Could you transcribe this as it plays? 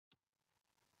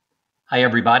Hi,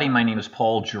 everybody. My name is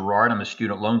Paul Gerard. I'm a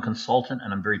student loan consultant,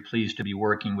 and I'm very pleased to be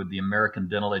working with the American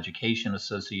Dental Education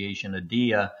Association,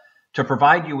 ADEA, to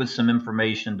provide you with some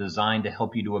information designed to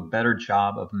help you do a better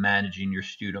job of managing your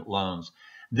student loans.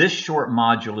 This short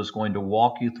module is going to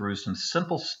walk you through some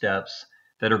simple steps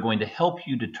that are going to help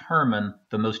you determine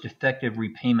the most effective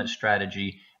repayment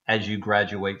strategy as you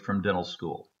graduate from dental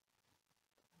school.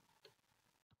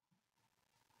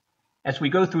 As we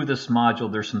go through this module,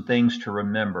 there's some things to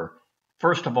remember.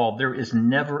 First of all, there is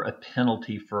never a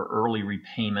penalty for early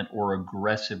repayment or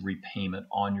aggressive repayment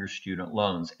on your student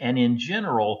loans. And in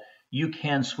general, you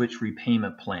can switch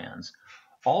repayment plans.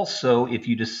 Also, if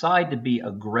you decide to be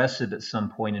aggressive at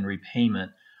some point in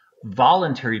repayment,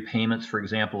 voluntary payments, for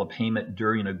example, a payment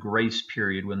during a grace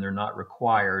period when they're not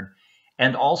required,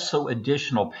 and also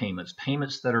additional payments,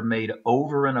 payments that are made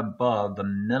over and above the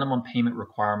minimum payment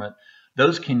requirement,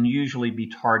 those can usually be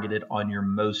targeted on your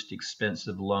most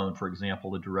expensive loan, for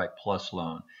example, the Direct Plus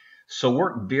loan. So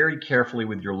work very carefully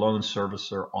with your loan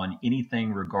servicer on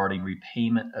anything regarding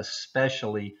repayment,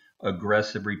 especially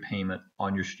aggressive repayment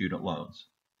on your student loans.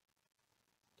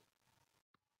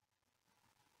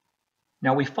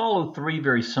 Now, we follow three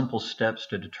very simple steps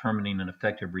to determining an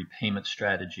effective repayment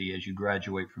strategy as you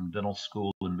graduate from dental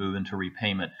school and move into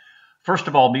repayment. First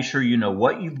of all, be sure you know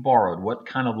what you've borrowed, what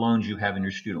kind of loans you have in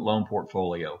your student loan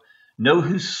portfolio. Know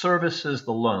who services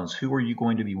the loans, who are you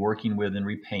going to be working with in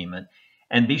repayment,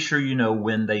 and be sure you know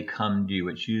when they come due.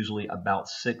 It's usually about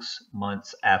 6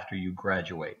 months after you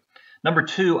graduate. Number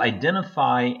two,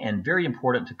 identify, and very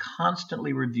important, to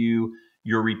constantly review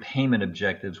your repayment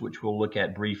objectives, which we'll look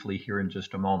at briefly here in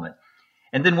just a moment.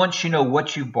 And then once you know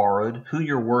what you borrowed, who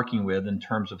you're working with in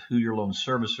terms of who your loan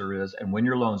servicer is and when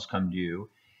your loans come due,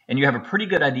 and you have a pretty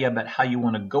good idea about how you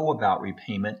want to go about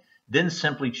repayment, then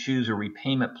simply choose a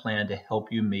repayment plan to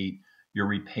help you meet your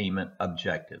repayment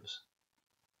objectives.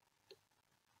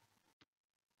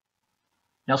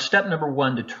 Now, step number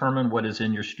one, determine what is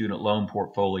in your student loan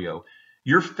portfolio.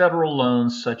 Your federal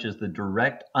loans, such as the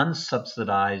Direct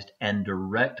Unsubsidized and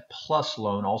Direct Plus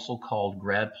loan, also called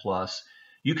Grad Plus,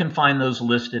 you can find those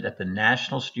listed at the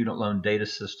National Student Loan Data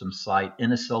System site,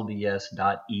 nslds.ed.gov.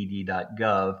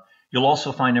 You'll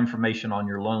also find information on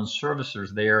your loan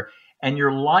servicers there, and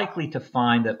you're likely to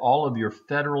find that all of your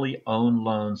federally owned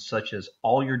loans, such as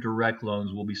all your direct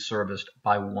loans, will be serviced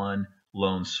by one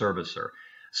loan servicer.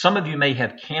 Some of you may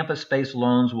have campus-based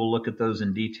loans. We'll look at those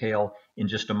in detail in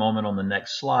just a moment on the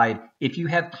next slide. If you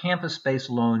have campus-based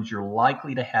loans, you're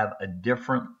likely to have a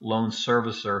different loan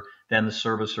servicer than the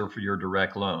servicer for your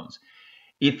direct loans.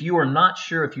 If you are not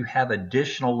sure if you have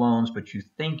additional loans, but you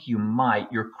think you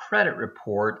might, your credit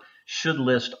report should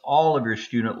list all of your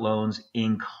student loans,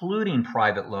 including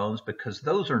private loans, because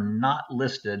those are not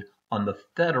listed on the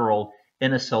federal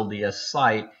NSLDS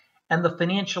site. And the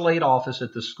financial aid office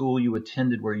at the school you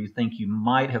attended where you think you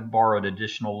might have borrowed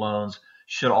additional loans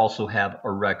should also have a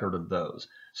record of those.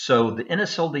 So the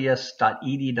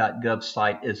nslds.ed.gov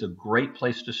site is a great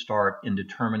place to start in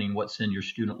determining what's in your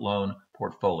student loan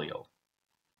portfolio.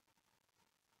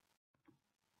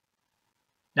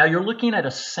 Now, you're looking at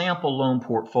a sample loan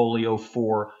portfolio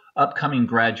for upcoming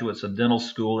graduates of dental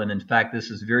school, and in fact, this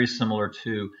is very similar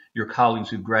to your colleagues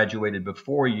who graduated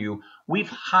before you. We've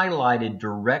highlighted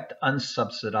Direct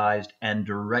Unsubsidized and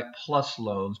Direct Plus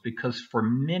loans because for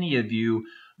many of you,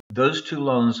 those two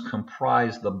loans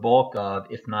comprise the bulk of,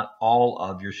 if not all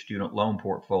of, your student loan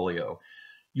portfolio.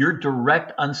 Your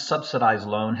Direct Unsubsidized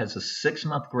loan has a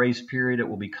 6-month grace period. It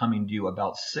will be coming due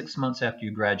about 6 months after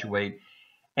you graduate,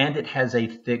 and it has a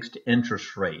fixed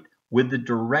interest rate. With the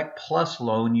Direct Plus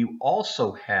loan, you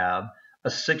also have a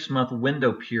 6-month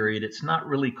window period. It's not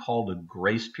really called a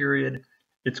grace period.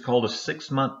 It's called a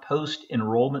 6-month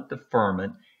post-enrollment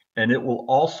deferment, and it will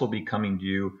also be coming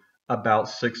due about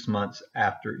 6 months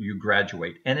after you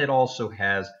graduate. And it also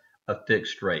has a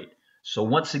fixed rate. So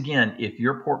once again, if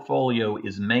your portfolio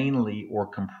is mainly or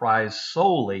comprised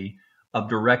solely of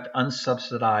Direct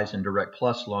Unsubsidized and Direct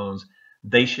Plus loans,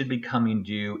 they should be coming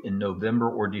due in November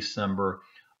or December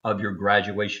of your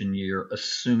graduation year,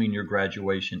 assuming your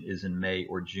graduation is in May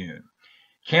or June.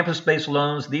 Campus-based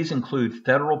loans, these include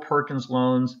federal Perkins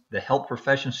loans, the Health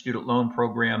Profession Student Loan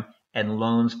Program, and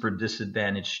loans for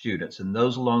disadvantaged students. And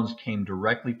those loans came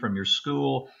directly from your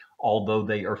school, although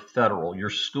they are federal. Your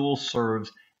school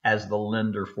serves as the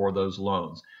lender for those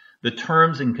loans. The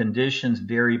terms and conditions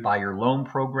vary by your loan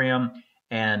program,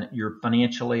 and your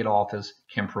financial aid office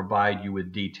can provide you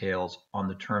with details on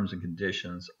the terms and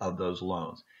conditions of those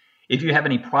loans. If you have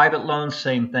any private loans,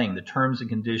 same thing. The terms and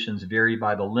conditions vary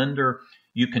by the lender.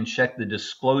 You can check the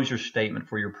disclosure statement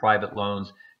for your private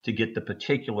loans to get the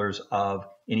particulars of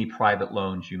any private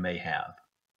loans you may have.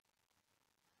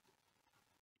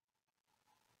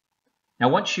 Now,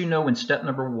 once you know in step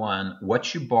number 1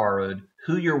 what you borrowed,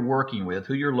 who you're working with,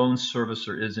 who your loan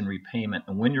servicer is in repayment,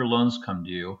 and when your loans come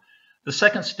due, the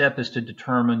second step is to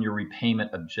determine your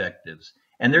repayment objectives.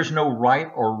 And there's no right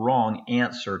or wrong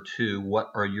answer to what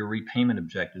are your repayment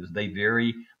objectives. They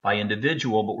vary by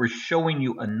individual, but we're showing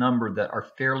you a number that are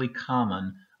fairly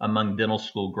common among dental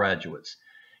school graduates.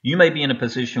 You may be in a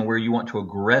position where you want to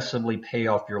aggressively pay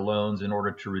off your loans in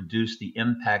order to reduce the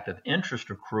impact of interest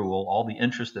accrual, all the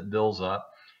interest that builds up,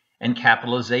 and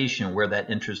capitalization, where that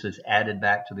interest is added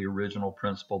back to the original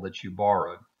principal that you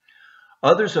borrowed.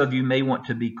 Others of you may want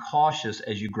to be cautious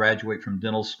as you graduate from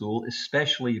dental school,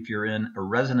 especially if you're in a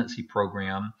residency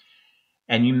program,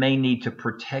 and you may need to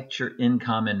protect your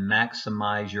income and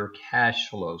maximize your cash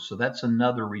flow. So that's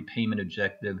another repayment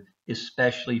objective,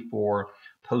 especially for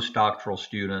postdoctoral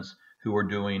students who are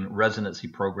doing residency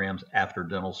programs after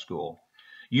dental school.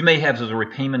 You may have as a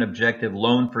repayment objective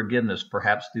loan forgiveness,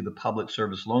 perhaps through the Public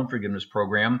Service Loan Forgiveness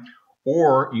Program,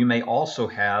 or you may also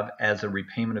have as a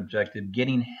repayment objective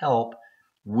getting help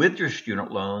with your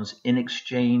student loans in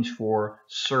exchange for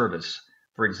service.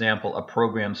 For example, a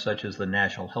program such as the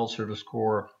National Health Service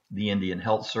Corps, the Indian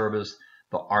Health Service,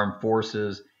 the Armed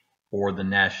Forces, or the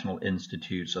National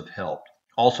Institutes of Health.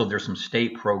 Also, there's some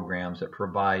state programs that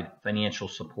provide financial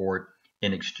support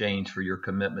in exchange for your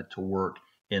commitment to work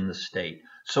in the state.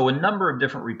 So a number of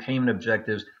different repayment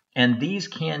objectives, and these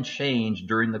can change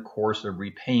during the course of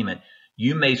repayment.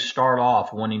 You may start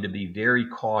off wanting to be very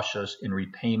cautious in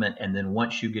repayment, and then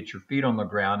once you get your feet on the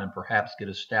ground and perhaps get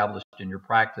established in your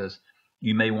practice,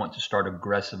 you may want to start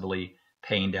aggressively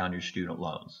paying down your student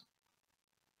loans.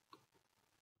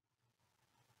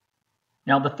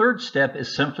 Now, the third step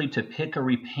is simply to pick a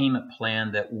repayment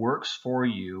plan that works for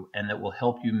you and that will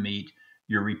help you meet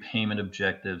your repayment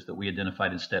objectives that we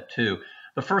identified in step 2.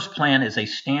 The first plan is a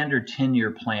standard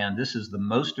 10-year plan. This is the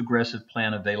most aggressive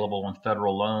plan available on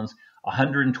federal loans.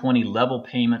 120 level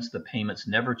payments, the payments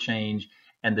never change,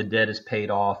 and the debt is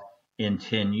paid off in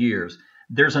 10 years.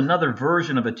 There's another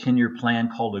version of a 10-year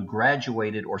plan called a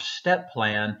graduated or step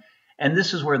plan, and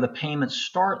this is where the payments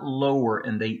start lower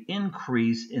and they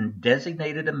increase in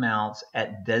designated amounts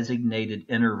at designated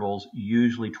intervals,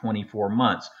 usually 24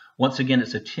 months. Once again,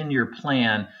 it's a 10-year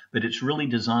plan, but it's really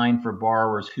designed for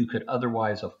borrowers who could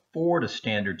otherwise afford a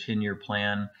standard 10-year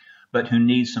plan, but who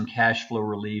need some cash flow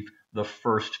relief the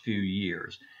first few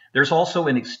years. There's also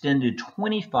an extended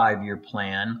 25-year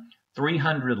plan,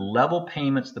 300 level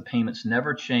payments, the payments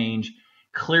never change.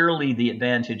 Clearly, the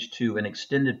advantage to an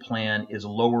extended plan is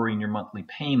lowering your monthly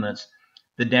payments.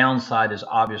 The downside is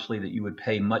obviously that you would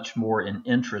pay much more in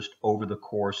interest over the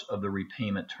course of the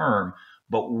repayment term.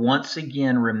 But once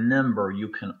again, remember, you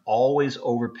can always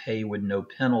overpay with no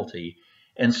penalty.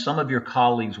 And some of your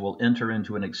colleagues will enter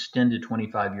into an extended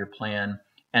 25-year plan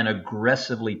and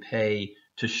aggressively pay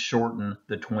to shorten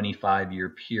the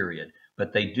 25-year period.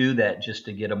 But they do that just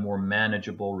to get a more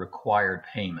manageable required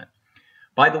payment.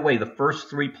 By the way, the first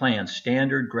 3 plans,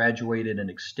 standard, graduated, and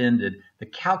extended, the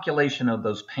calculation of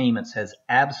those payments has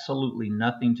absolutely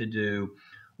nothing to do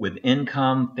with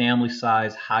income, family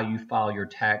size, how you file your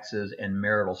taxes, and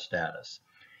marital status.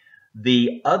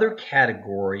 The other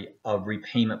category of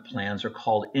repayment plans are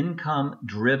called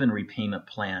income-driven repayment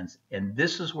plans, and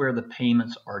this is where the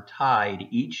payments are tied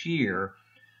each year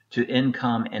to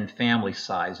income and family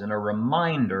size. And a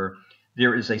reminder,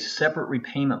 there is a separate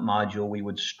repayment module we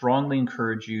would strongly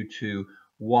encourage you to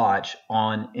watch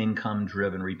on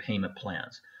income-driven repayment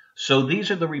plans. So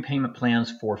these are the repayment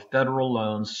plans for federal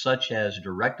loans such as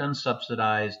Direct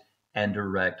Unsubsidized and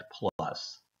Direct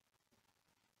Plus.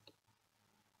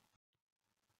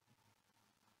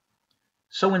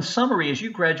 So in summary, as you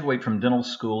graduate from dental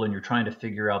school and you're trying to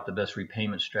figure out the best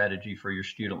repayment strategy for your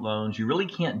student loans, you really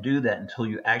can't do that until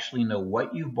you actually know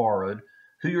what you've borrowed,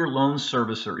 who your loan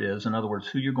servicer is, in other words,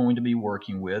 who you're going to be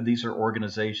working with. These are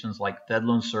organizations like Fed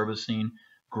Loan Servicing,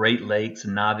 Great Lakes,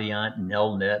 Navient,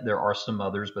 Nelnet. There are some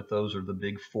others, but those are the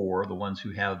big 4, the ones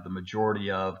who have the majority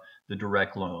of the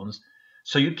direct loans.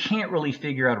 So you can't really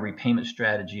figure out a repayment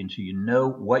strategy until you know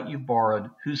what you've borrowed,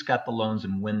 who's got the loans,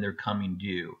 and when they're coming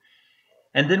due.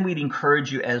 And then we'd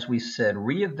encourage you, as we said,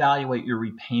 reevaluate your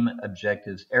repayment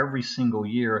objectives every single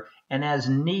year. And as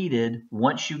needed,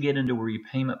 once you get into a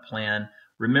repayment plan,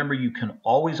 remember you can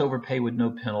always overpay with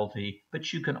no penalty,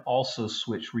 but you can also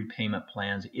switch repayment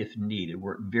plans if needed.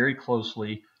 Work very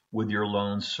closely with your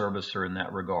loan servicer in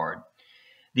that regard.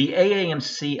 The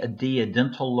AAMC ADIA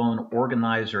Dental Loan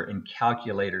Organizer and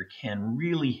Calculator can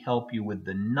really help you with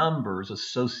the numbers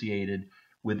associated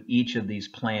with each of these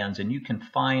plans, and you can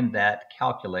find that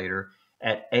calculator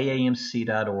at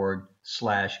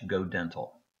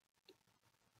aamc.org/GoDental.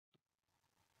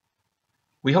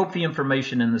 We hope the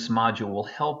information in this module will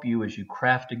help you as you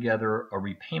craft together a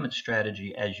repayment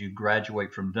strategy as you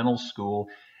graduate from dental school,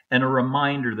 and a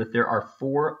reminder that there are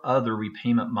 4 other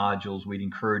repayment modules we'd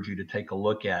encourage you to take a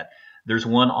look at. There's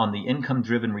one on the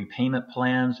income-driven repayment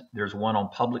plans, there's one on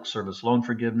public service loan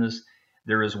forgiveness,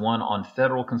 there is one on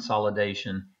federal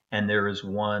consolidation, and there is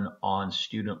one on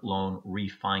student loan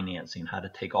refinancing, how to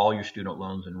take all your student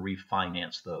loans and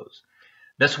refinance those.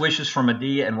 Best wishes from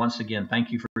Adia, and once again,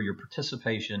 thank you for your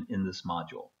participation in this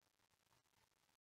module.